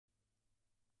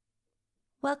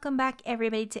Welcome back,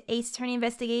 everybody, to Ace Attorney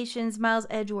Investigations Miles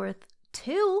Edgeworth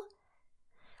 2.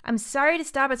 I'm sorry to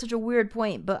stop at such a weird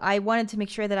point, but I wanted to make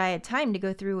sure that I had time to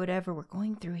go through whatever we're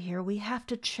going through here. We have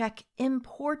to check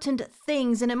important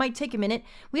things, and it might take a minute.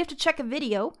 We have to check a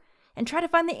video and try to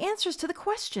find the answers to the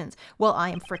questions. Well,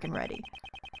 I am frickin' ready.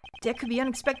 There could be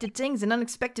unexpected things in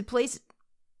unexpected places.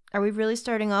 Are we really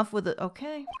starting off with a...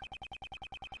 Okay.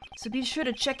 So be sure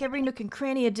to check every nook and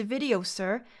cranny of the video,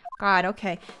 sir. God,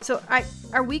 okay. So,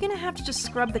 are we gonna have to just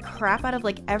scrub the crap out of,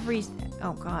 like, every...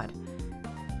 Oh, God.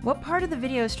 What part of the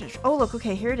video is... Oh, look,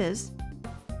 okay, here it is.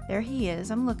 There he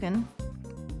is. I'm looking.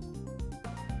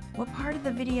 What part of the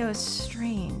video is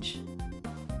strange?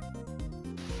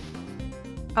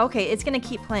 Okay, it's gonna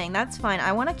keep playing. That's fine.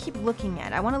 I want to keep looking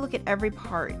at it. I want to look at every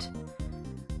part.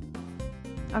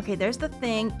 Okay, there's the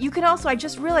thing. You can also... I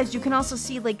just realized you can also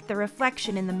see, like, the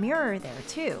reflection in the mirror there,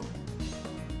 too.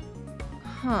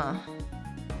 Huh.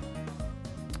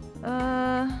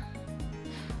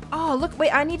 Oh, look, wait,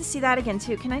 I need to see that again,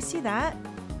 too. Can I see that?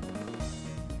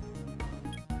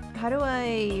 How do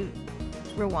I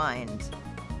rewind?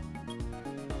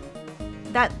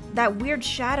 That weird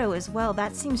shadow as well,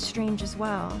 that seems strange as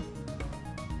well.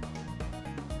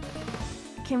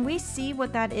 Can we see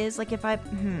what that is? Like if I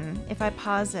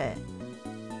pause it.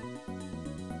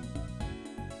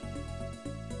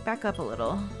 Back up a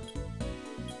little.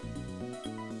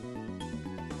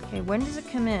 Okay, when does it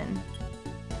come in?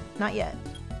 Not yet.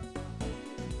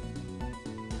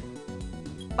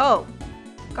 Oh,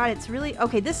 God, it's really...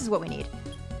 Okay, this is what we need.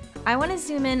 I want to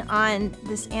zoom in on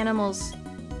this animal's...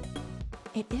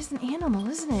 It is an animal,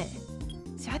 isn't it?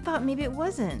 See, I thought maybe it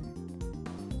wasn't.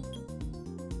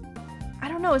 I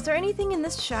don't know, is there anything in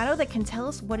this shadow that can tell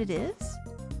us what it is?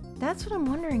 That's what I'm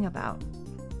wondering about.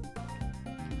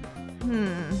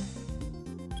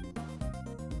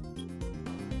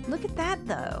 Look at that,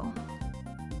 though.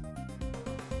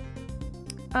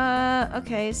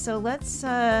 Okay, so let's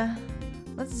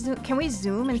zoom. Can we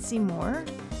zoom and see more?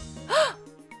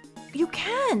 You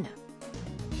can!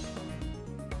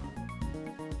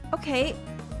 Okay,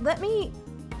 let me...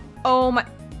 Oh my...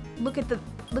 Look at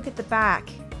the back.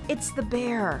 It's the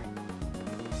bear.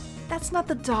 That's not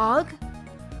the dog.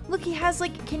 Look, he has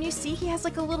like... Can you see? He has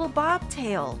like a little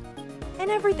bobtail. And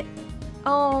everything.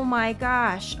 Oh my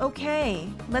gosh. Okay,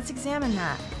 let's examine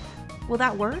that. Will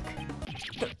that work?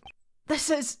 This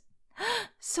is...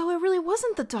 So it really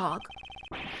wasn't the dog.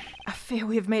 I fear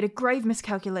we have made a grave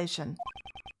miscalculation.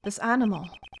 This animal,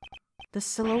 this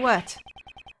silhouette,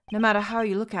 no matter how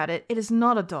you look at it, it is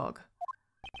not a dog.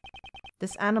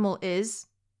 This animal is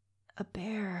a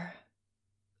bear.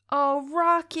 Oh,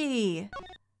 Rocky!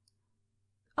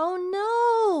 Oh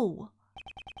no!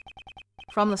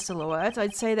 From the silhouette,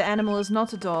 I'd say the animal is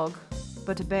not a dog,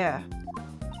 but a bear.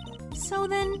 So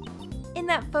then, in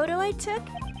that photo I took?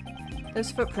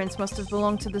 Those footprints must have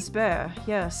belonged to this bear,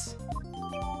 yes.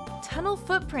 Tunnel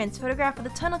footprints, photograph of the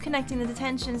tunnel connecting the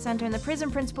detention center and the prison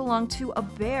prints belong to a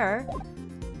bear.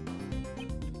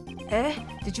 Eh?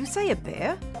 Did you say a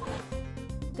bear?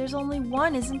 There's only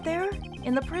one, isn't there?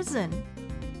 In the prison.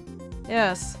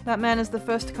 Yes, that man is the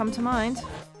first to come to mind.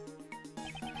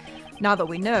 Now that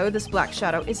we know this black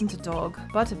shadow isn't a dog,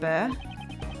 but a bear,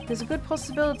 there's a good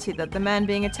possibility that the man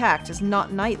being attacked is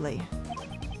not Knightley.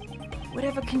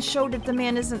 Whatever can show that the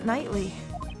man isn't Knightley?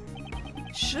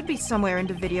 Should be somewhere in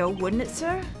the video, wouldn't it,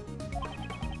 sir?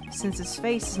 Since his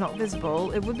face is not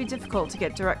visible, it would be difficult to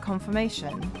get direct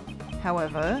confirmation.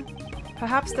 However,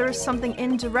 perhaps there is something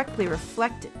indirectly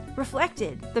reflected.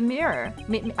 Reflected? The mirror.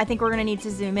 I think we're gonna need to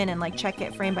zoom in and like check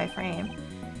it frame by frame.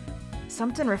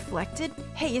 Something reflected?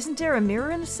 Hey, isn't there a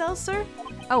mirror in the cell, sir?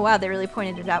 Oh wow, they really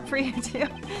pointed it out for you too.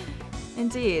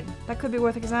 Indeed, that could be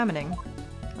worth examining.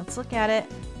 Let's look at it.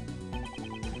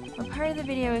 What part of the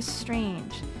video is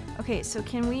strange? Okay, so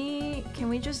can we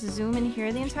just zoom in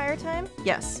here the entire time?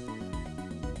 Yes.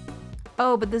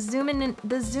 Oh, but the zoom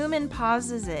in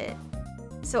pauses it.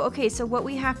 So okay, so what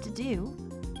we have to do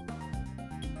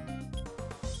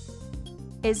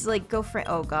is like go frame.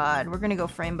 Oh God, we're gonna go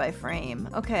frame by frame.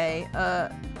 Okay,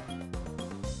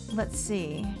 let's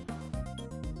see.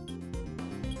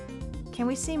 Can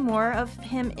we see more of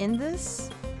him in this?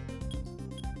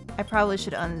 I probably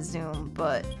should unzoom,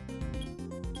 but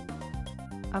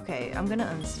okay, I'm gonna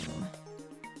unzoom.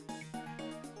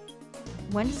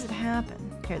 When does it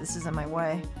happen? Here, this is in my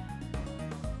way.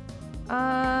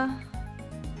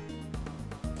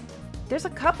 There's a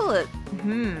couple of...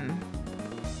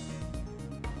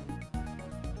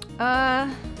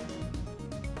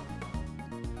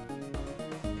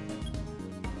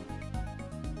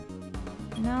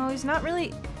 No, he's not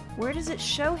really... Where does it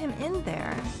show him in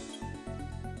there?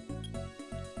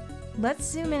 Let's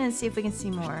zoom in and see if we can see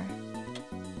more.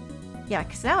 Yeah,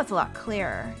 because now it's a lot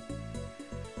clearer.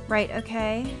 Right,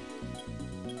 okay.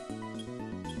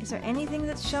 Is there anything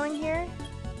that's showing here?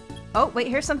 Oh, wait,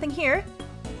 here's something here.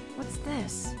 What's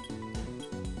this?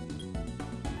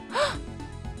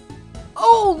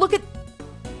 Oh, look at...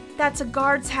 That's a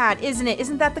guard's hat, isn't it?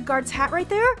 Isn't that the guard's hat right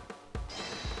there?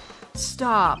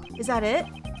 Stop. Is that it?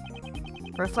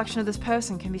 A reflection of this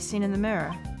person can be seen in the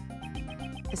mirror.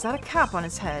 Is that a cap on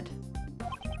his head?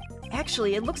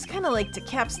 Actually, it looks kind of like the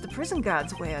caps the prison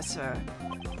guards wear, sir.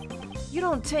 You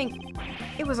don't think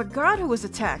it was a guard who was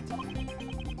attacked?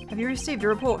 Have you received a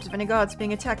report of any guards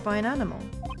being attacked by an animal?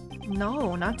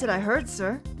 No, not that I heard,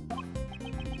 sir.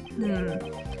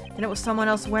 Then it was someone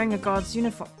else wearing a guard's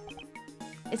uniform.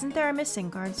 Isn't there a missing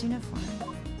guard's uniform?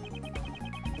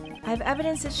 I have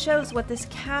evidence that shows what this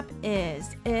cap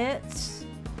is. It's...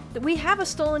 We have a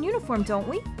stolen uniform, don't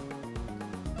we?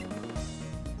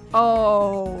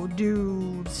 Oh,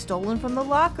 dude. Stolen from the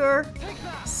locker.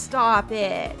 Stop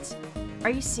it. Are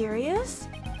you serious?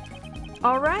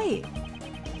 Alright.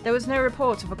 There was no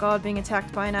report of a guard being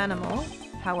attacked by an animal.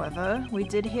 However, we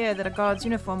did hear that a guard's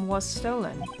uniform was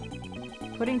stolen.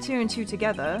 Putting two and two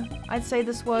together, I'd say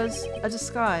this was a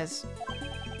disguise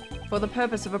for the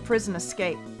purpose of a prison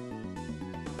escape.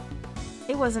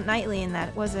 It wasn't Knightley in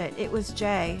that, was it? It was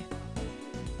Jay.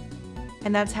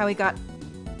 And that's how he got...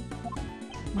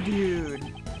 Dude.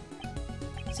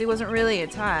 So he wasn't really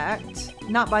attacked.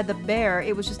 Not by the bear,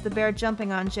 it was just the bear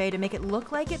jumping on Jay to make it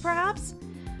look like it, perhaps?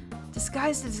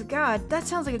 Disguised as a god, that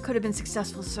sounds like it could have been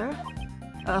successful, sir.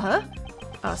 Uh-huh.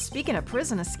 Speaking of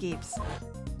prison escapes.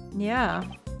 Yeah.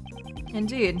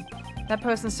 Indeed. That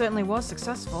person certainly was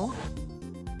successful.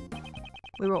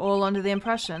 We were all under the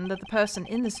impression that the person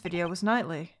in this video was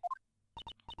Knightley.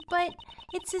 But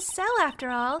it's his cell after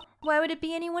all. Why would it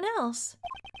be anyone else?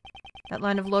 That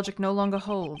line of logic no longer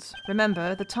holds.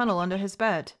 Remember, the tunnel under his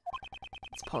bed.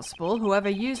 It's possible whoever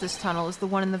used this tunnel is the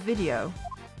one in the video.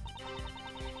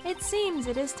 It seems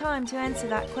it is time to answer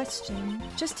that question.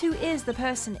 Just who is the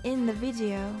person in the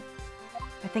video?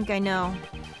 I think I know.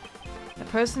 The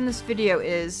person in this video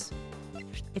is...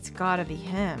 It's gotta be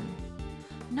him.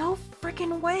 No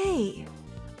frickin' way!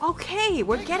 Okay,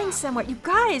 we're getting somewhere. You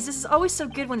guys, this is always so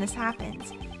good when this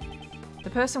happens. The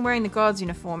person wearing the guard's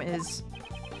uniform is...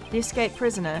 the escaped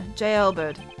prisoner, Jay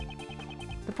Elbert.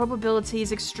 The probability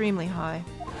is extremely high.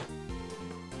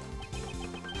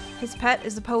 His pet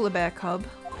is a polar bear cub.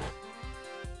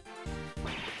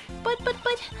 But,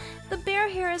 the bear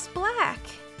hair is black.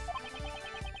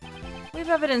 We have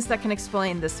evidence that can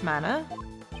explain this matter.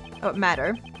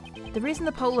 The reason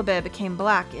the polar bear became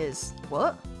black is...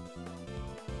 What?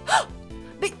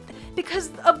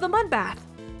 Because of the mud bath.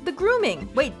 The grooming.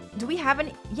 Wait, do we have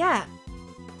any... Yeah.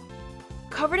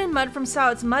 Covered in mud from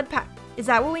Sao's mud pack. Is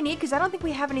that what we need? Because I don't think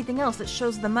we have anything else that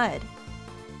shows the mud.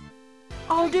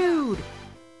 Oh, dude.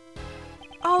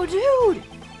 Oh, dude.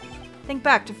 Think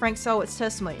back to Frank Selwood's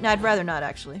testimony. No, I'd rather not,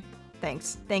 actually.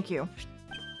 Thanks. Thank you.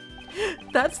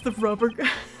 That's the rubber...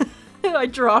 I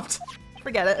dropped.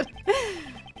 Forget it.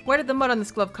 Where did the mud on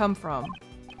this glove come from?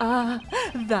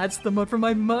 That's the mud from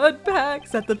my mud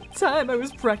packs. At the time I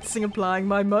was practicing applying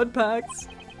my mud packs.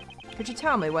 Could you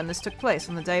tell me when this took place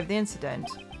on the day of the incident?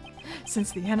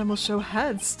 Since the animal show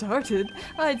had started,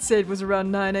 I'd say it was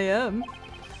around 9 AM.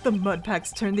 The mud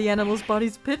packs turned the animals'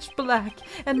 bodies pitch black,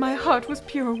 and my heart was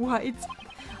pure white.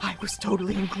 I was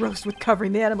totally engrossed with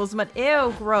covering the animals' mud.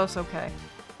 Ew, gross, okay.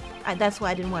 That's why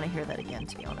I didn't want to hear that again,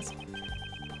 to be honest.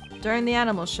 During the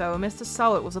animal show, Mr.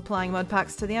 Selwood was applying mud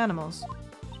packs to the animals.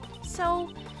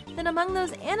 So, then among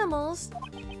those animals...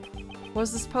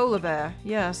 Was this polar bear?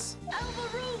 Yes.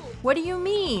 What do you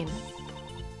mean?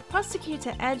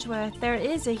 Prosecutor Edgeworth, there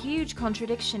is a huge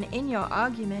contradiction in your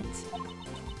argument.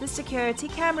 The security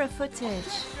camera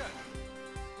footage.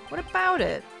 What about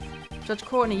it? Judge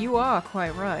Courtney, you are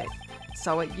quite right.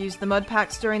 Selwood used the mud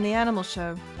packs during the animal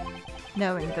show.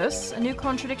 Knowing this, a new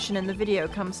contradiction in the video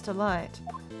comes to light.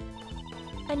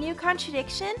 A new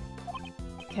contradiction?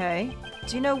 Okay.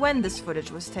 Do you know when this footage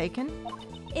was taken?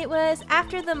 It was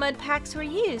after the mud packs were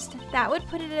used. That would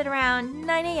put it at around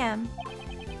 9 AM.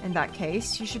 In that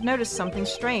case, you should notice something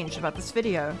strange about this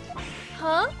video.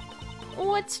 Huh?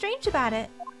 What's strange about it?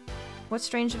 What's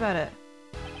strange about it?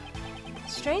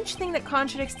 Strange thing that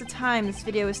contradicts the time this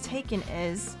video was taken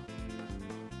is...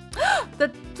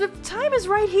 the time is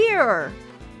right here!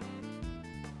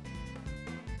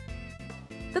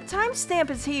 The timestamp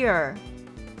is here!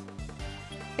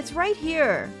 It's right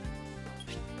here!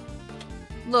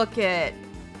 Look it!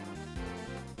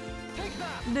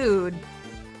 Dude.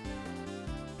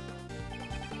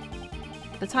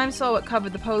 The time Sawit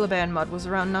covered the polar bear in mud was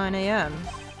around 9 AM,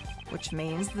 which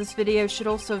means this video should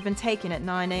also have been taken at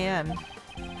 9 AM.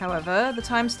 However, the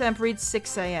timestamp reads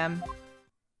 6 AM.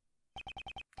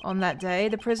 On that day,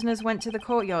 the prisoners went to the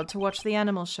courtyard to watch the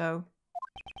animal show.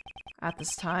 At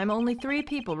this time, only 3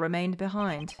 people remained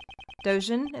behind.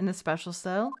 Dojin in the special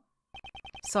cell,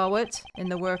 Sawit in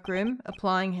the workroom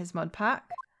applying his mud pack,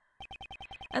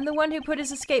 and the one who put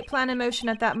his escape plan in motion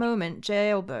at that moment,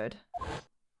 Jailbird.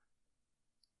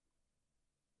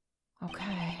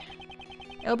 Okay.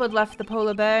 Jailbird left the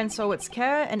polar bear in Sawit's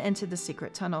care and entered the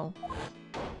secret tunnel.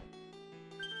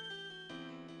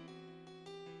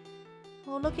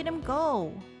 Oh, look at him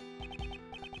go.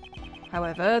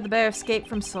 However, the bear escaped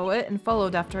from Sawit and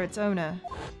followed after its owner.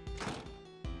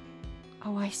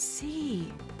 Oh, I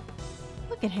see.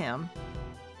 Look at him.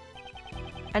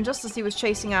 And just as he was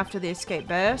chasing after the escaped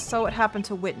bear, Sawit happened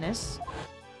to witness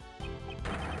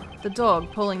the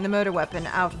dog pulling the murder weapon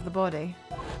out of the body.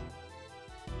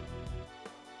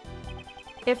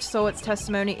 If Sawit's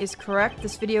testimony is correct,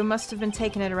 this video must have been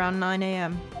taken at around 9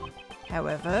 AM.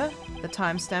 However, the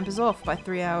timestamp is off by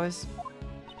 3 hours.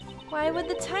 Why would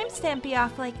the timestamp be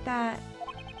off like that?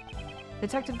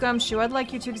 Detective Gumshoe, I'd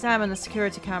like you to examine the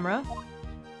security camera.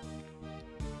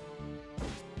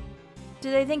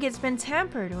 Do they think it's been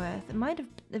tampered with?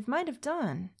 It might have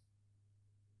done.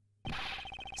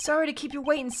 Sorry to keep you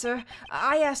waiting, sir.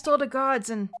 I asked all the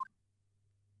guards and...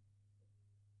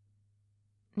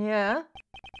 Yeah?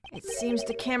 It seems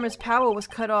the camera's power was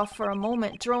cut off for a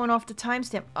moment, throwing off the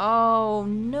timestamp. Oh,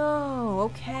 no.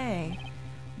 Okay.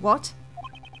 What?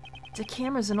 The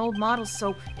camera's an old model,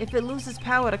 so if it loses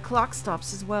power, the clock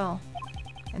stops as well.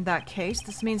 In that case,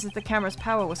 this means that the camera's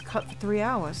power was cut for 3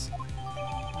 hours.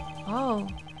 Oh.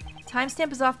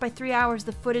 Timestamp is off by 3 hours.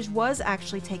 The footage was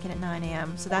actually taken at 9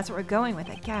 AM, so that's what we're going with,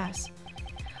 I guess.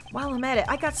 While I'm at it,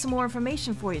 I got some more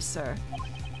information for you, sir.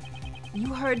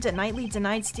 You heard that Knightley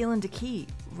denied stealing the key,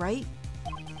 right?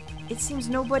 It seems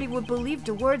nobody would believe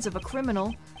the words of a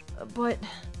criminal, but...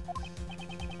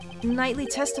 Knightley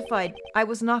testified I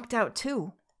was knocked out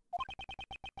too.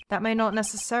 That may not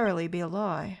necessarily be a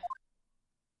lie.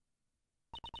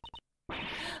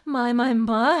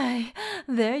 My.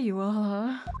 There you all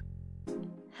are.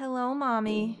 Hello,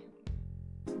 Mommy.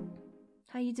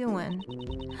 How you doing?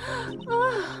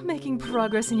 Oh, making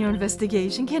progress in your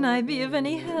investigation. Can I be of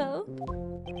any help?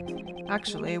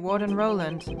 Actually, Warden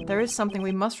Roland, there is something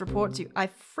we must report to you. I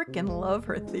freaking love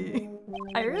her theme.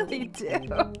 I really do.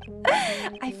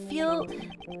 I feel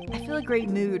a great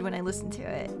mood when I listen to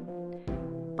it.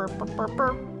 Burp, burp, burp,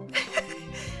 burp.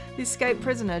 The escaped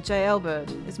prisoner, J.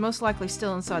 Elbert, is most likely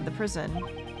still inside the prison.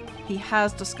 He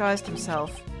has disguised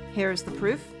himself. Here is the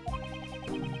proof.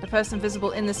 The person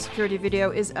visible in this security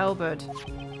video is Elbert.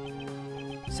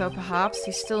 So perhaps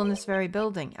he's still in this very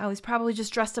building. Oh, he's probably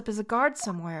just dressed up as a guard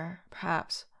somewhere.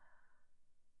 Perhaps.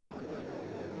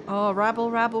 Oh,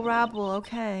 rabble,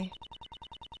 okay.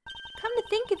 Come to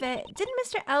think of it, didn't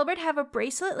Mr. Elbert have a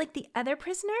bracelet like the other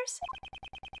prisoners?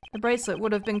 The bracelet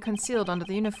would have been concealed under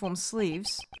the uniform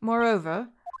sleeves. Moreover,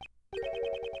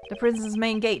 the prison's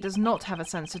main gate does not have a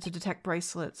sensor to detect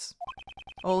bracelets.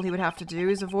 All he would have to do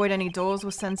is avoid any doors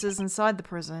with sensors inside the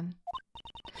prison.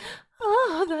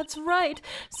 Oh, that's right.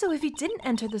 So if he didn't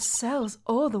enter the cells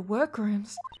or the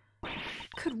workrooms,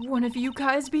 could one of you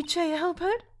guys be J.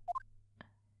 Elbert?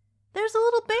 There's a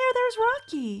little bear, there's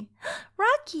Rocky.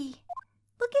 Rocky,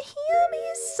 look at him, he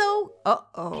is so...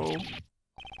 Uh-oh.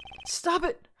 Stop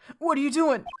it! What are you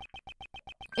doing?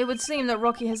 It would seem that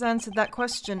Rocky has answered that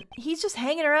question. He's just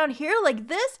hanging around here like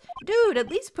this? Dude, at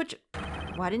least put your...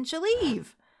 Why didn't you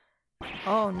leave?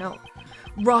 Oh, no.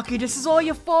 Rocky, this is all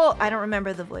your fault! I don't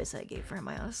remember the voice I gave for him,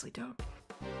 I honestly don't.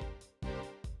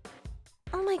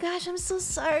 Oh my gosh, I'm so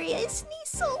sorry, I sneeze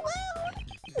so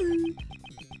loud.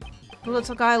 The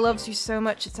little guy loves you so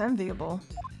much, it's enviable.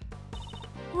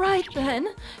 Right then,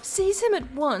 seize him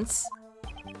at once.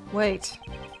 Wait,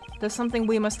 there's something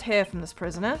we must hear from this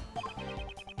prisoner.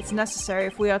 It's necessary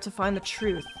if we are to find the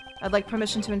truth. I'd like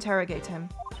permission to interrogate him.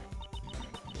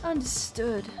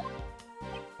 Understood.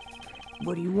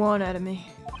 What do you want out of me?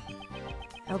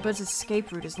 Elbert's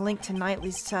escape route is linked to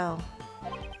Knightley's cell.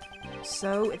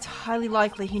 So, it's highly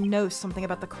likely he knows something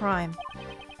about the crime.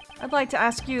 I'd like to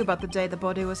ask you about the day the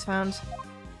body was found.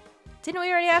 Didn't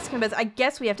we already ask him about this? I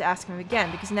guess we have to ask him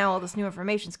again, because now all this new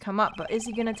information's come up, but is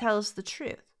he gonna tell us the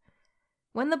truth?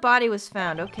 When the body was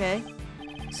found, okay.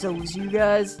 So it was you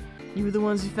guys? You were the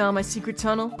ones who found my secret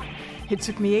tunnel? It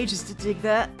took me ages to dig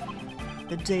that.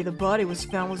 The day the body was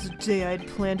found was the day I had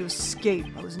planned to escape.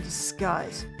 I was in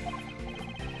disguise.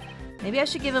 Maybe I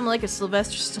should give him like a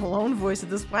Sylvester Stallone voice at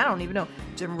this point. I don't even know.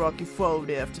 Jim Rocky followed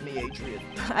after me, Adrian.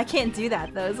 I can't do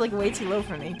that though. It's like way too low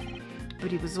for me.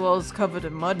 But he was all covered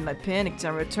in mud and I panicked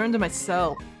and returned to my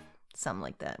cell. Something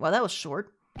like that. Well, that was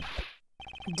short.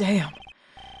 Damn.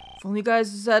 If only you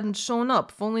guys hadn't shown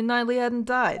up. If only Knightley hadn't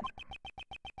died.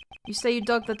 You say you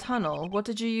dug the tunnel. What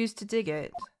did you use to dig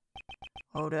it?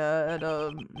 Oh, that,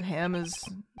 hammers,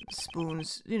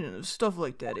 spoons, you know, stuff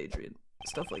like that, Adrian.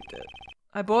 Stuff like that.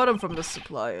 I bought them from the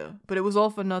supplier, but it was all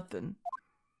for nothing.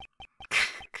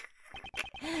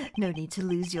 No need to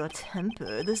lose your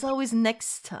temper. There's always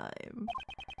next time.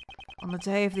 On the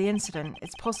day of the incident,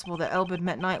 it's possible that Elbert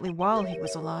met Knightley while he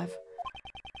was alive.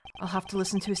 I'll have to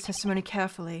listen to his testimony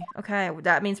carefully. Okay,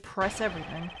 that means press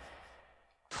everything.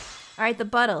 Alright, the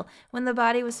bottle. When the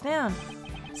body was found.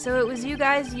 So it was you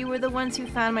guys, you were the ones who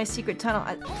found my secret tunnel.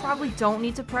 I probably don't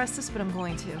need to press this, but I'm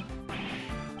going to.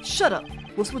 Shut up!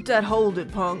 What's with that holding,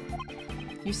 punk?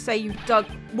 You say you dug...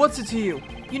 What's it to you?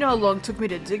 You know how long it took me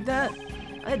to dig that?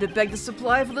 I had to beg the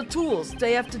supplier for the tools.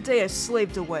 Day after day I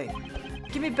slaved away.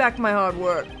 Give me back my hard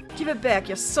work. Give it back,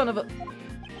 you son of a...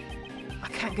 I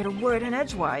can't get a word in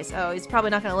edgewise. Oh, he's probably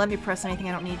not going to let me press anything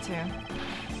I don't need to.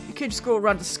 You can't just go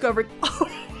around discovering...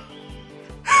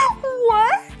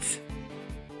 What?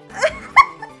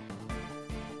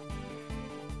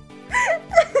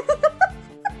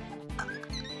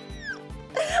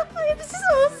 I'm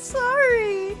so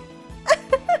sorry.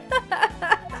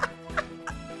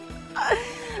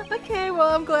 Okay,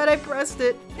 well, I'm glad I pressed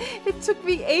it. It took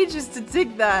me ages to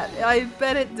dig that. I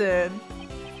bet it did.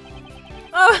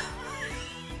 Oh,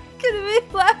 could have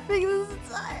been laughing this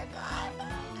entire time.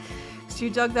 So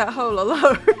you dug that hole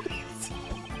alone.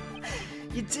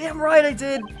 You're damn right I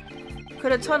did.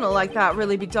 Could a tunnel like that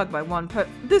really be dug by one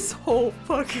This whole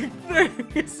fucking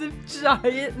thing is a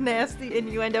giant, nasty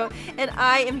innuendo, and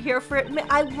I am here for it.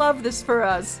 I love this for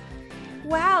us.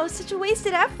 Wow, such a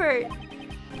wasted effort.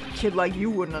 A kid like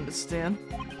you wouldn't understand.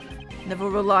 Never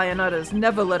rely on others.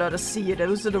 Never let others see you.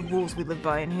 Those are the rules we live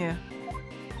by in here.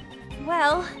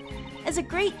 Well, as a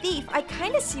great thief, I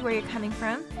kind of see where you're coming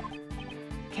from.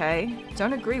 Okay,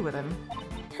 don't agree with him.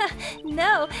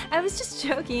 No, I was just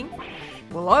joking.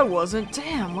 Well, I wasn't.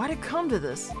 Damn, why'd it come to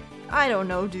this? I don't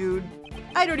know, dude.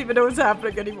 I don't even know what's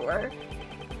happening anymore.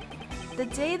 The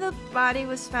day the body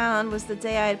was found was the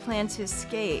day I had planned to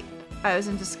escape. I was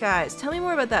in disguise. Tell me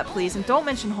more about that, please, and don't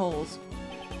mention holes.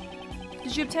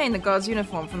 Did you obtain the guard's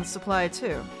uniform from the supplier,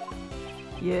 too?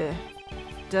 Yeah,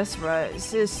 that's right.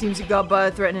 It seems you got by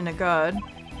threatening a guard.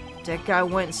 That guy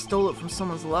went and stole it from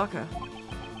someone's locker.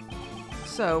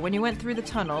 So, when you went through the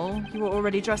tunnel, you were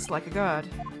already dressed like a guard?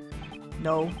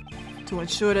 No. To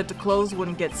ensure that the clothes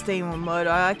wouldn't get stained with mud,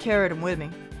 I carried them with me.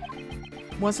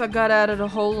 Once I got out of the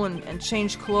hole and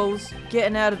changed clothes,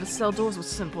 getting out of the cell doors was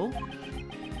simple.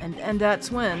 And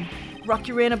that's when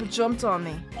Rocky ran up and jumped on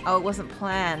me. Oh, it wasn't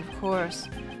planned, of course.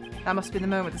 That must be the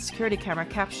moment the security camera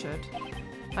captured.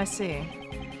 I see.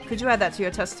 Could you add that to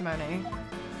your testimony?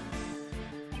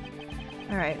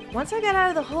 Alright, once I got out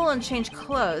of the hole and changed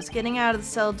clothes, getting out of the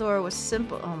cell door was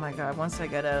simple. Oh my god, once I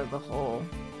got out of the hole.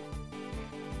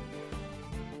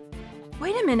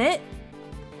 Wait a minute!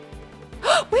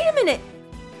 Wait a minute!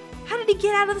 How did he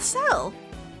get out of the cell?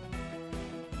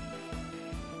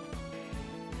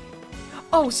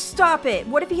 Oh, stop it!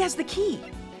 What if he has the key?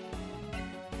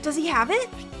 Does he have it?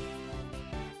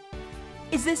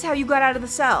 Is this how you got out of the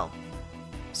cell?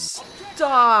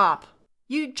 Stop!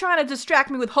 You trying to distract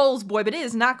me with holes, boy, but it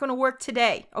is not going to work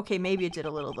today. Okay, maybe it did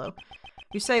a little, though.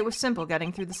 You say it was simple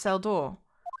getting through the cell door.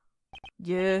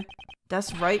 Yeah,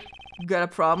 that's right. You got a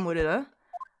problem with it, huh?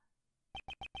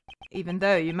 Even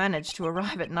though you managed to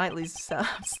arrive at Knightley's cell.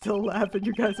 I'm still laughing,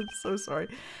 you guys. I'm so sorry.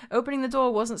 Opening the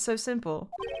door wasn't so simple.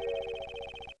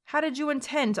 How did you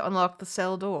intend to unlock the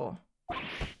cell door?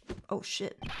 Oh,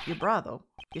 shit. Your bra, though.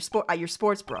 Your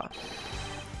sports bra.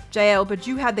 JL, but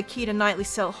you had the key to Knightley's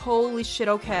cell. Holy shit,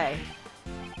 okay.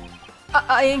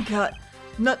 I ain't got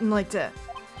nothing like that.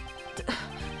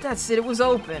 That's it, it was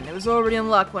open. It was already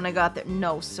unlocked when I got there.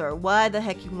 No, sir. Why the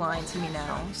heck you lying to me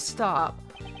now? Stop.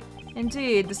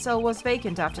 Indeed, the cell was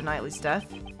vacant after Knightley's death,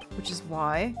 which is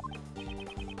why,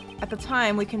 at the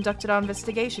time we conducted our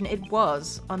investigation, it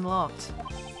was unlocked.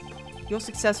 Your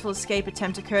successful escape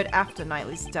attempt occurred after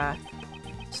Knightley's death,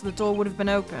 so the door would have been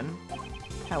open.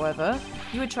 However,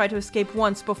 you had tried to escape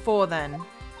once before then.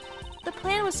 The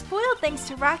plan was spoiled thanks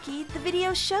to Rocky. The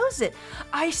video shows it.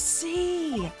 I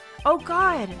see. Oh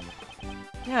god.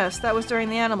 Yes, that was during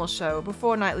the animal show,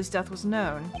 before Knightley's death was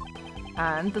known.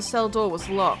 And the cell door was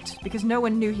locked, because no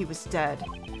one knew he was dead.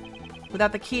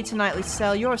 Without the key to Knightley's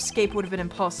cell, your escape would have been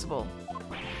impossible.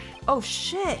 Oh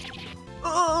shit!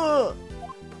 Ugh!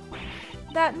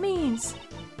 That means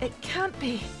it can't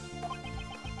be.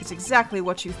 It's exactly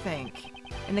what you think.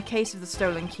 In the case of the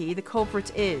stolen key, the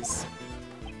culprit is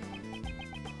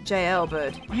J.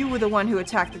 Elbert. You were the one who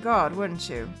attacked the guard, weren't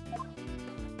you?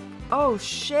 Oh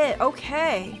shit,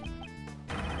 okay.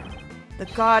 The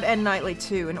guard and Knightley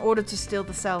too, in order to steal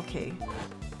the cell key.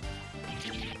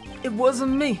 It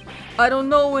wasn't me. I don't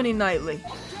know any Knightley.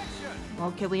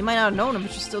 Okay, well you might not have known him,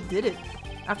 but you still did it.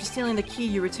 After stealing the key,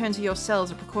 you returned to your cell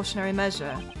as a precautionary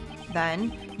measure.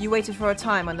 Then, you waited for a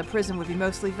time when the prison would be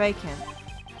mostly vacant.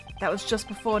 That was just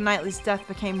before Knightley's death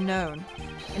became known.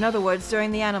 In other words,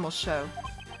 during the animal show.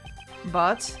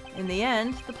 But, in the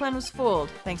end, the plan was foiled,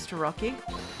 thanks to Rocky.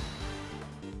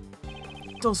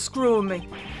 Don't screw with me.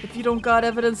 If you don't got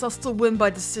evidence, I'll still win by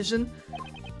decision.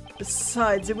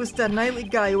 Besides, it was that Knightley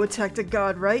guy who attacked the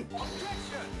guard, right?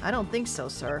 I don't think so,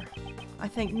 sir. I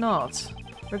think not.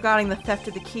 Regarding the theft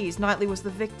of the keys, Knightley was the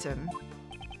victim.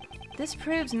 This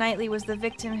proves Knightley was the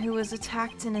victim who was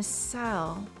attacked in his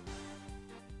cell.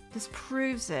 This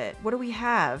proves it. What do we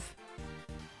have?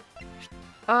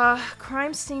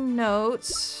 Crime scene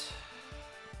notes.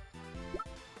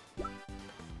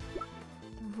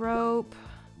 Rope.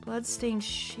 Bloodstained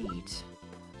sheet.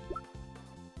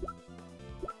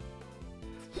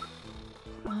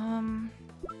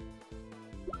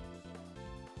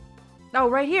 Oh,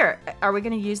 right here. Are we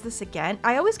gonna use this again?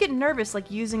 I always get nervous,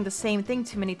 like, using the same thing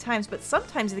too many times, but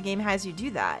sometimes the game has you do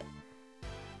that.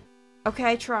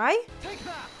 Okay, try? Take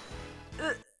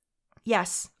that.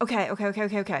 Yes. Okay.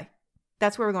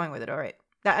 That's where we're going with it, alright.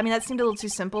 That seemed a little too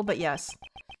simple, but yes.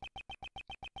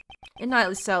 In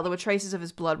Knightley's cell, there were traces of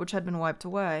his blood, which had been wiped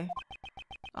away.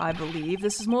 I believe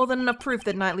this is more than enough proof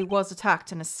that Knightley was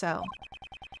attacked in his cell.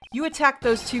 You attacked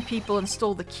those two people and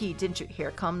stole the key, didn't you?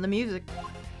 Here come the music.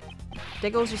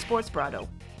 There goes your sports bra.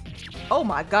 Oh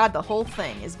my god, the whole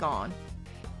thing is gone.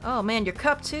 Oh man, your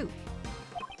cup too.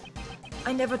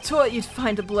 I never thought you'd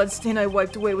find a bloodstain I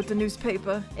wiped away with the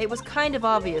newspaper. It was kind of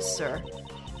obvious, sir.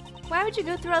 Why would you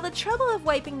go through all the trouble of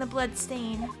wiping the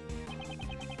bloodstain?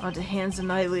 On the hands of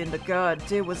Knightley and the guard,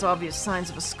 there was obvious signs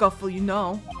of a scuffle, you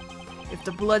know. If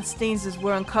the bloodstains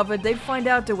were uncovered, they'd find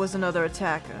out there was another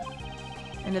attacker.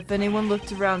 And if anyone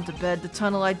looked around the bed, the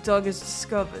tunnel I dug is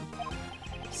discovered.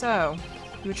 So,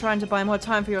 you were trying to buy more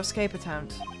time for your escape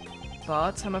attempt.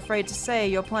 But, I'm afraid to say,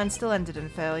 your plan still ended in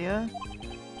failure.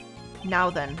 Now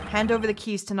then, hand over the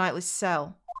keys to Knightley's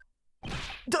cell.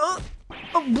 Damn!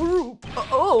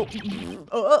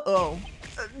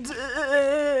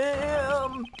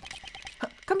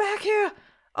 Come back here!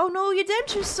 Oh no, your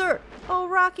dentures, sir! Oh,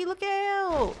 Rocky, look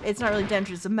out! It's not really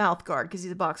dentures, it's a mouth guard, because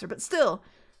he's a boxer, but still.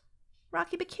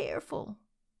 Rocky, be careful.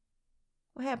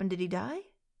 What happened? Did he die?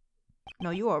 No,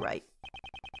 you alright.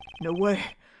 No way.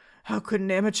 How could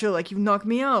an amateur like you knock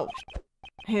me out?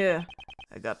 Here,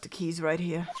 I got the keys right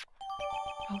here.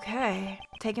 Okay.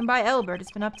 Taken by Elbert,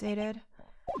 it's been updated.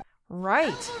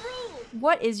 Right.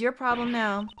 What is your problem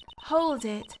now? Hold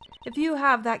it. If you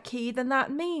have that key, then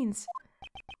that means...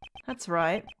 That's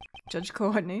right, Judge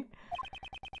Courtney.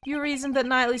 You reasoned that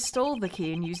Knightley stole the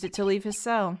key and used it to leave his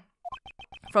cell.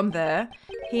 From there,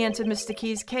 he entered Mr.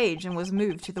 Key's cage and was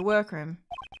moved to the workroom.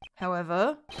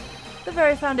 However, the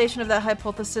very foundation of that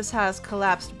hypothesis has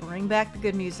collapsed. Bring back the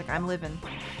good music, I'm living.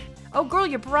 Oh girl,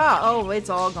 your bra! Oh, it's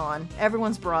all gone.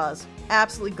 Everyone's bras.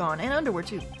 Absolutely gone. And underwear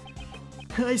too.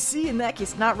 I see, in that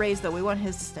case. Not Ray's though, we want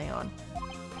his to stay on.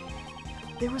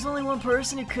 There was only one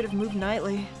person who could have moved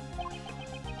Knightley.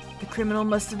 The criminal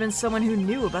must have been someone who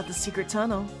knew about the secret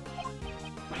tunnel.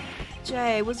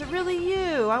 Jay, was it really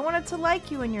you? I wanted to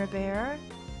like you and your bear.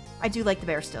 I do like the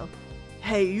bear still.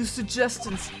 Hey, you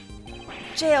suggestions.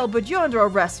 Jail, but you're under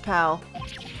arrest, pal.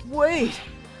 Wait,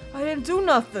 I didn't do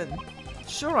nothing.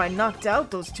 Sure, I knocked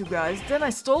out those two guys, then I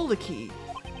stole the key.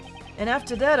 And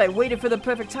after that, I waited for the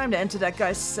perfect time to enter that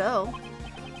guy's cell.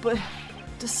 But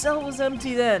the cell was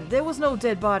empty then. There was no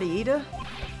dead body either.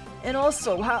 And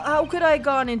also, how could I have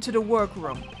gone into the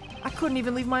workroom? I couldn't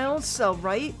even leave my own cell,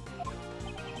 right?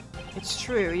 It's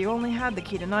true, you only had the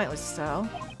key to Knightley's cell.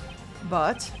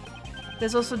 But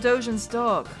there's also Dojin's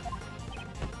dog.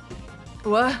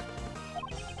 What?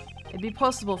 It'd be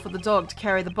possible for the dog to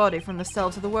carry the body from the cell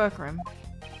to the workroom.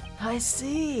 I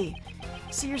see.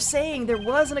 So you're saying there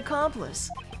was an accomplice?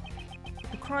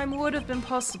 The crime would have been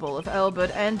possible if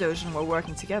Elbert and Dojin were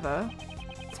working together.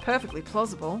 It's perfectly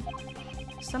plausible.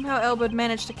 Somehow Elbert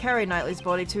managed to carry Knightley's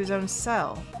body to his own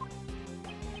cell.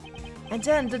 And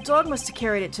then the dog must have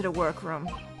carried it to the workroom.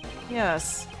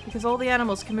 Yes, because all the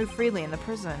animals can move freely in the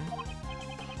prison.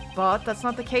 But that's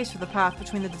not the case for the path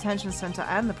between the detention center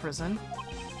and the prison.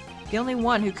 The only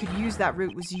one who could use that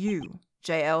route was you,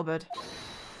 J. Albert.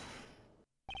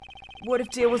 What if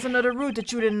there was another route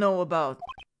that you didn't know about?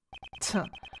 Tuh,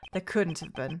 there couldn't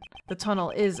have been. The tunnel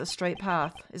is a straight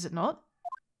path, is it not?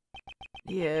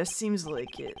 Yeah, seems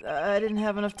like it. I didn't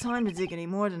have enough time to dig any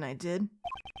more than I did.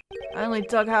 I only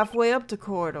dug halfway up the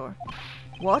corridor.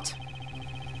 What?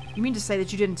 You mean to say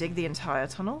that you didn't dig the entire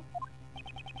tunnel?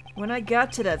 When I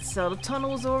got to that cell, the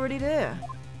tunnel was already there.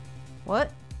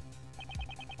 What?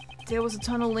 There was a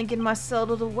tunnel linking my cell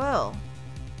to the well.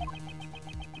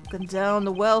 Looking down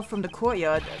the well from the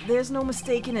courtyard, there's no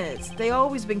mistaking it. They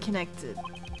always been connected.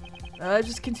 I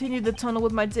just continued the tunnel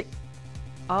with my dig.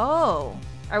 Oh,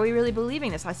 are we really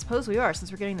believing this? I suppose we are,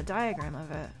 since we're getting the diagram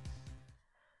of it.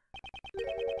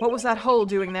 What was that hole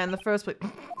doing there in the first place?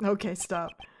 Okay,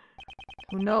 stop.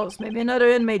 Who knows? Maybe another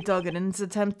inmate dug it in its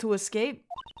attempt to escape?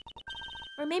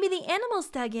 Or maybe the animals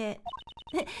dug it.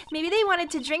 Maybe they wanted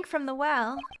to drink from the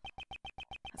well.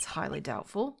 That's highly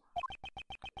doubtful.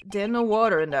 There's no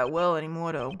water in that well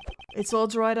anymore, though. It's all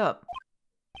dried up.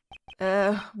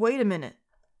 Wait a minute.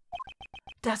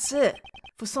 That's it.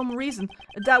 For some reason,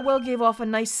 that well gave off a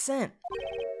nice scent.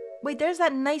 Wait, there's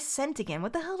that nice scent again.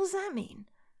 What the hell does that mean?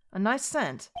 A nice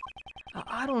scent?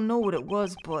 I don't know what it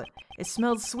was, but it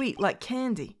smelled sweet, like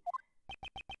candy.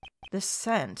 This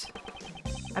scent.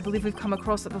 I believe we've come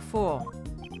across it before.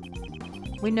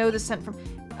 We know the scent from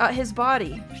his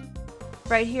body.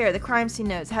 Right here, the crime scene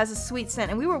notes has a sweet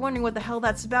scent, and we were wondering what the hell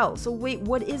that's about. So wait,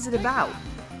 what is it about?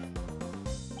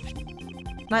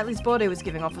 Knightley's body was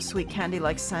giving off a sweet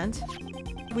candy-like scent.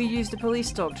 We used a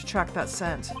police dog to track that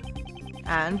scent.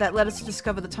 And that led us to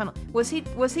discover the tunnel. Was he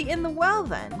in the well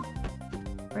then?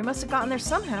 Or he must have gotten there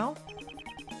somehow.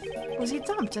 Was he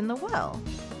dumped in the well?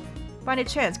 By any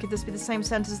chance, could this be the same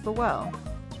scent as the well?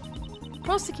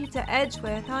 Prosecutor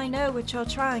Edgeworth, I know what you're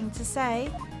trying to say.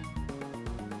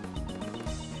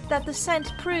 That the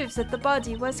scent proves that the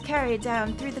body was carried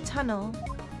down through the tunnel.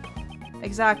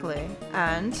 Exactly.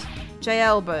 And, J.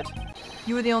 Albert,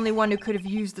 you were the only one who could have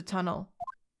used the tunnel.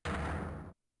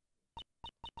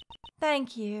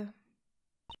 Thank you,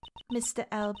 Mr.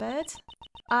 Albert.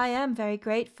 I am very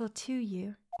grateful to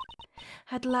you.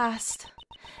 At last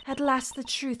the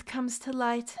truth comes to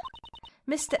light.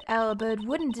 Mr. Albert,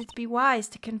 wouldn't it be wise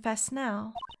to confess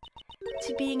now?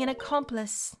 To being an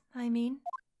accomplice, I mean.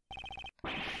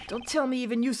 Don't tell me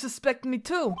even you suspect me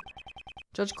too.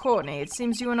 Judge Courtney, it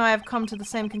seems you and I have come to the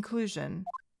same conclusion.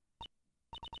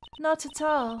 Not at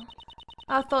all.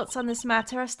 Our thoughts on this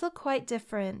matter are still quite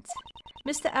different.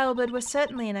 Mr. Albert was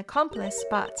certainly an accomplice,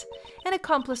 but an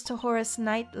accomplice to Horace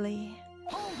Knightley.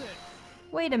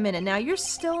 Wait a minute now, you're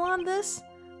still on this?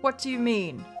 What do you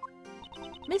mean?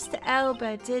 Mr.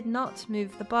 Albert did not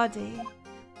move the body.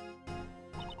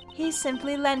 He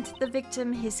simply lent the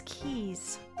victim his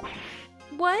keys.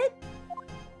 What?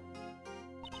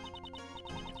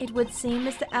 It would seem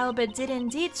Mr. Albert did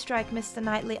indeed strike Mr.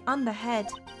 Knightley on the head.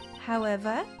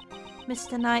 However,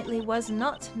 Mr. Knightley was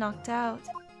not knocked out.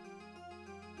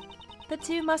 The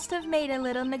two must have made a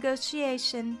little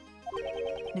negotiation.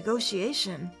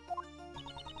 Negotiation?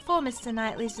 For Mr.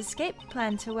 Knightley's escape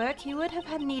plan to work, he would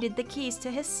have needed the keys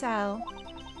to his cell.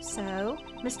 So,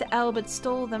 Mr. Albert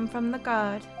stole them from the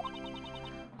guard.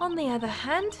 On the other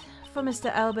hand, for Mr.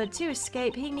 Albert to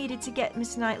escape, he needed to get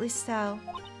Miss Knightley's cell.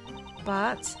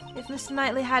 But, if Mr.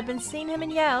 Knightley had been seen him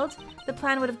and yelled, the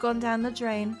plan would have gone down the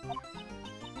drain.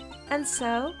 And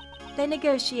so, they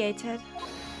negotiated.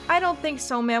 I don't think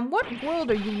so, ma'am. What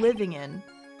world are you living in?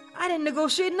 I didn't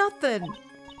negotiate nothing.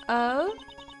 Oh?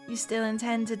 You still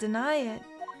intend to deny it?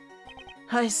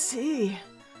 I see.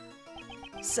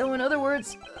 So in other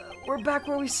words, we're back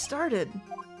where we started.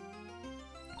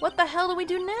 What the hell do we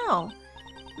do now?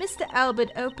 Mr.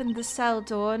 Albert opened the cell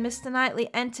door and Mr. Knightley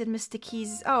entered Mr.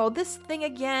 Keyes'... Oh, this thing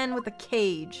again with the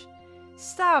cage.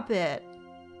 Stop it.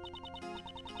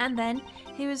 And then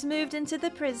he was moved into the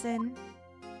prison.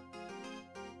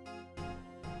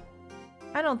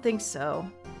 I don't think so.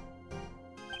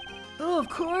 Oh, of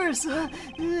course.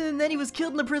 And then he was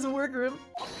killed in the prison workroom.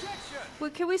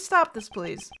 Well, can we stop this,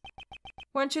 please?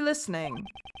 Weren't you listening?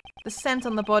 The scent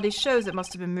on the body shows it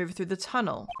must have been moved through the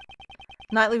tunnel.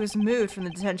 Knightley was moved from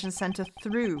the detention center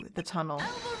through the tunnel.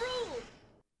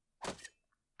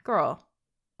 Girl.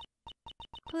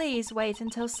 Please wait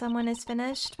until someone is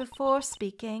finished before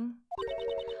speaking.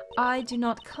 I do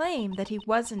not claim that he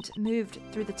wasn't moved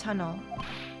through the tunnel.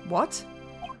 What?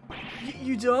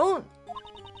 You don't?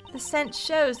 The scent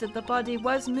shows that the body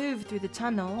was moved through the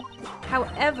tunnel.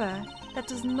 However, that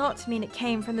does not mean it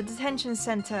came from the detention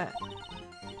center.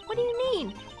 What do you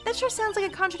mean? That sure sounds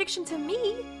like a contradiction to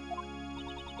me.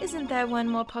 Isn't there one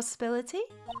more possibility?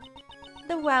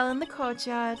 The well in the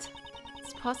courtyard.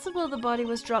 It's possible the body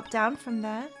was dropped down from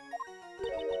there.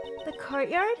 The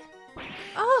courtyard?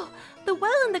 Oh, the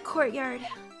well in the courtyard.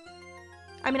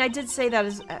 I mean, I did say that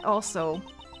as also,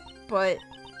 but...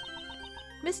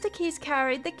 Mr. Keyes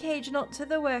carried the cage not to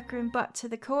the workroom but to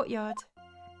the courtyard.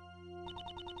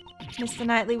 Mr.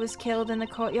 Knightley was killed in the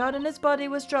courtyard and his body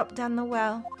was dropped down the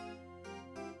well.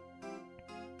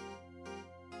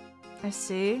 I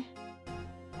see.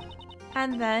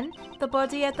 And then, the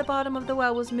body at the bottom of the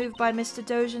well was moved by Mr.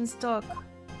 Dojin's dog.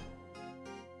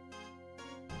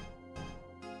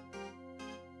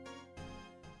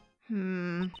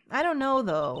 I don't know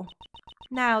though.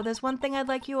 Now, there's one thing I'd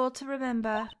like you all to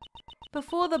remember.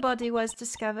 Before the body was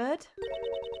discovered,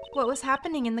 what was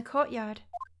happening in the courtyard?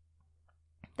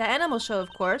 The animal show, of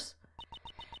course.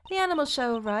 The animal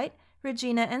show, right?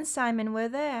 Regina and Simon were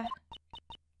there.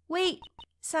 Wait,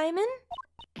 Simon?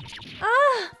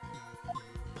 Ah!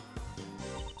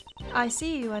 I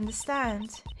see you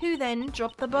understand. Who then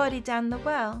dropped the body down the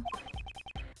well?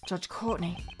 Judge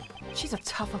Courtney. She's a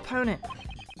tough opponent.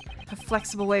 Her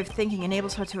flexible way of thinking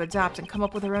enables her to adapt and come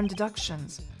up with her own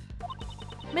deductions.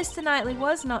 Mr. Knightley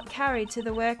was not carried to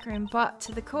the workroom but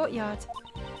to the courtyard.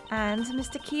 And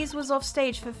Mr. Keyes was off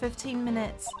stage for 15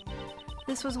 minutes.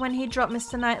 This was when he dropped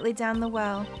Mr. Knightley down the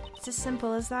well. It's as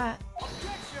simple as that.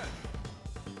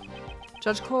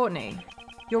 Judge Courtney,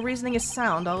 your reasoning is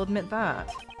sound, I'll admit that.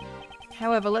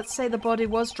 However, let's say the body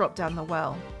was dropped down the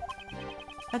well.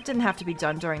 That didn't have to be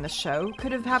done during the show.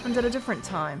 Could have happened at a different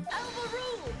time.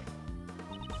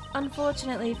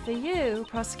 Unfortunately for you,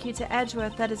 Prosecutor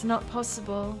Edgeworth, that is not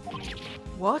possible.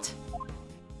 What?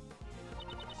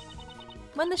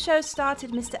 When the show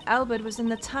started, Mr. Elbert was in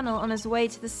the tunnel on his way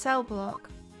to the cell block.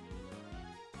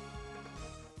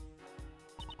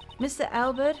 Mr.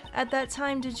 Elbert, at that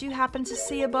time, did you happen to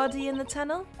see a body in the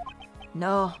tunnel?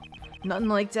 No, nothing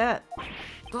like that.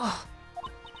 Ugh.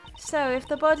 So, if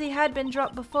the body had been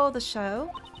dropped before the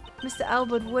show, Mr.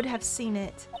 Elbert would have seen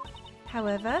it.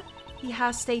 However, he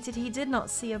has stated he did not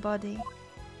see a body.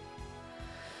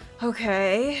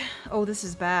 Okay. Oh, this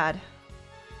is bad.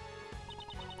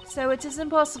 So it is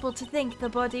impossible to think the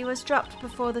body was dropped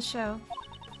before the show.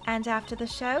 And after the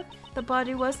show, the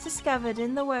body was discovered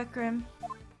in the workroom.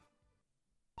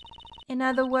 In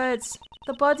other words,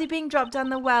 the body being dropped down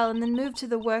the well and then moved to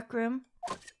the workroom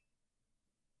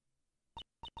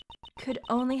could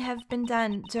only have been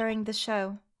done during the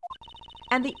show.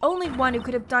 And the only one who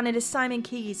could have done it is Simon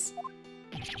Keyes.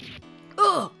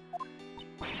 Ugh!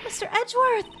 Mr.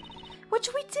 Edgeworth! What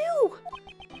should we do?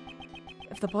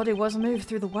 If the body was moved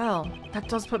through the well, that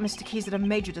does put Mr. Keyes at a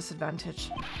major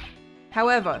disadvantage.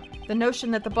 However, the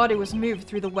notion that the body was moved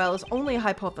through the well is only a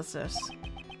hypothesis.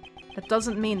 That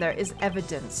doesn't mean there is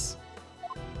evidence.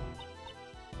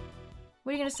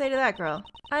 What are you going to say to that, girl?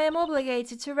 I am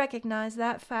obligated to recognize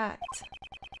that fact.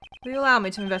 Will you allow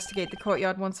me to investigate the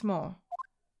courtyard once more?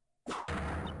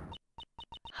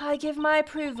 I give my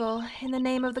approval in the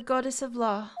name of the goddess of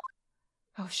law.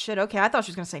 Oh shit, okay, I thought she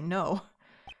was going to say no.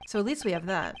 So at least we have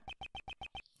that.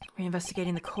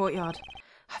 Reinvestigating the courtyard.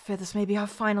 I fear this may be our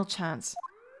final chance.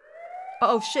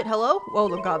 Oh shit, hello? Oh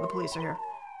god, the police are here.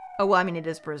 Oh, well, I mean, it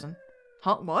is prison.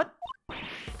 Huh, what?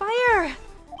 Fire!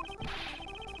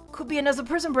 Could be another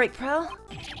prison break, pal.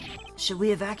 Should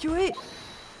we evacuate?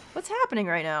 What's happening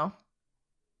right now?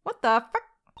 What the fuck?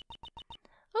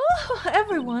 Oh,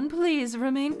 everyone, please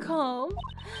remain calm.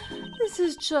 This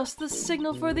is just the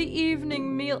signal for the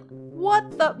evening meal.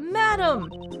 What the— Madam!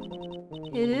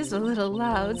 It is a little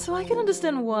loud, so I can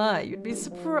understand why you'd be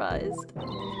surprised.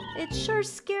 It sure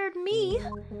scared me.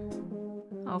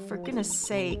 Oh, for goodness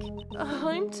sake. Oh,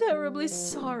 I'm terribly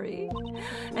sorry.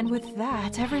 And with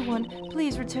that, everyone,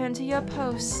 please return to your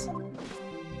posts.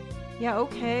 Yeah,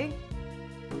 okay.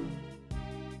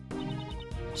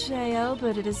 J.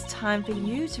 Elbert, it is time for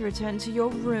you to return to your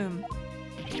room.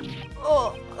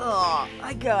 Oh,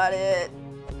 I got it.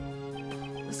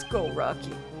 Let's go,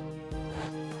 Rocky.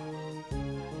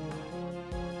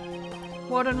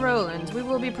 Warden Roland, we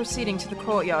will be proceeding to the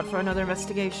courtyard for another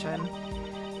investigation.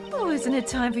 Oh, isn't it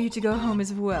time for you to go home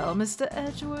as well, Mr.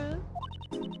 Edgeworth?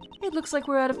 It looks like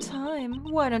we're out of time.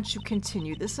 Why don't you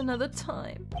continue this another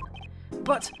time?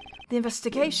 But the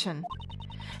investigation.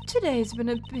 Today's been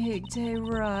a big day,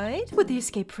 right? With the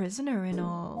escaped prisoner and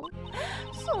all.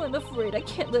 So I'm afraid I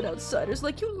can't let outsiders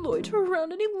like you loiter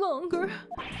around any longer.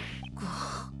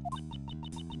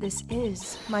 This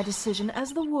is my decision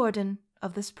as the warden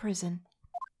of this prison.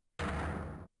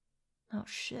 Oh,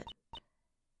 shit.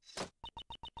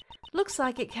 Looks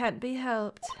like it can't be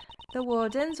helped. The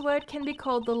warden's word can be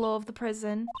called the law of the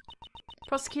prison.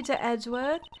 Prosecutor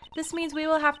Edgeworth, this means we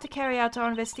will have to carry out our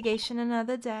investigation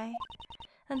another day.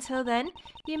 Until then,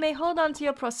 you may hold on to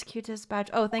your prosecutor's badge.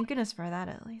 Oh, thank goodness for that,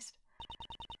 at least.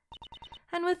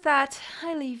 And with that,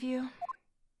 I leave you.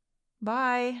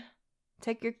 Bye.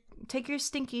 Take your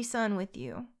stinky son with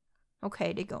you.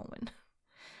 Okay, they going.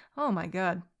 Oh my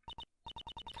god.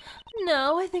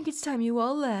 No, I think it's time you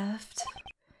all left.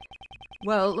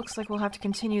 Well, it looks like we'll have to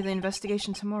continue the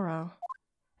investigation tomorrow.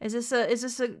 Is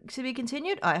this to be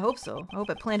continued? I hope so. I hope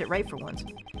I planned it right for once.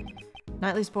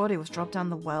 Knightley's body was dropped down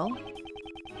the well.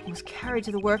 It was carried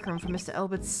to the workroom from Mr.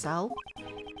 Elbert's cell.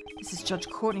 This is Judge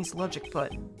Courtney's logic,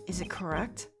 but is it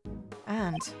correct?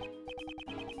 And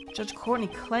Judge Courtney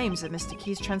claims that Mr.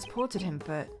 Keyes transported him,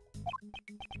 but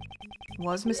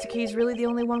was Mr. Keyes really the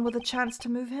only one with a chance to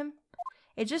move him?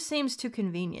 It just seems too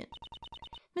convenient.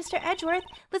 Mr. Edgeworth,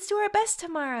 let's do our best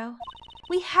tomorrow.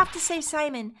 We have to save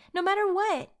Simon, no matter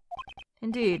what.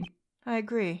 Indeed, I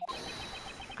agree.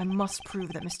 I must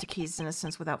prove that Mr. Keyes'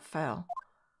 innocence without fail.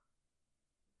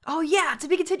 Oh yeah, to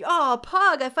be continued. Oh,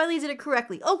 Pog, I finally did it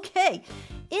correctly. Okay,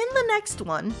 in the next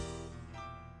one.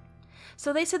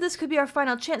 So they said this could be our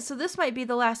final chance, so this might be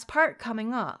the last part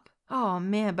coming up. Oh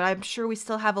man, but I'm sure we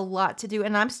still have a lot to do,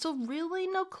 and I'm still really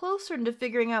no closer to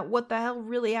figuring out what the hell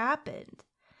really happened.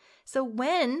 So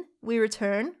when we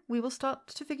return, we will start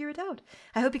to figure it out.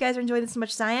 I hope you guys are enjoying this as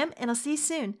much as I am, and I'll see you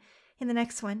soon in the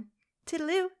next one.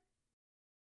 Toodaloo!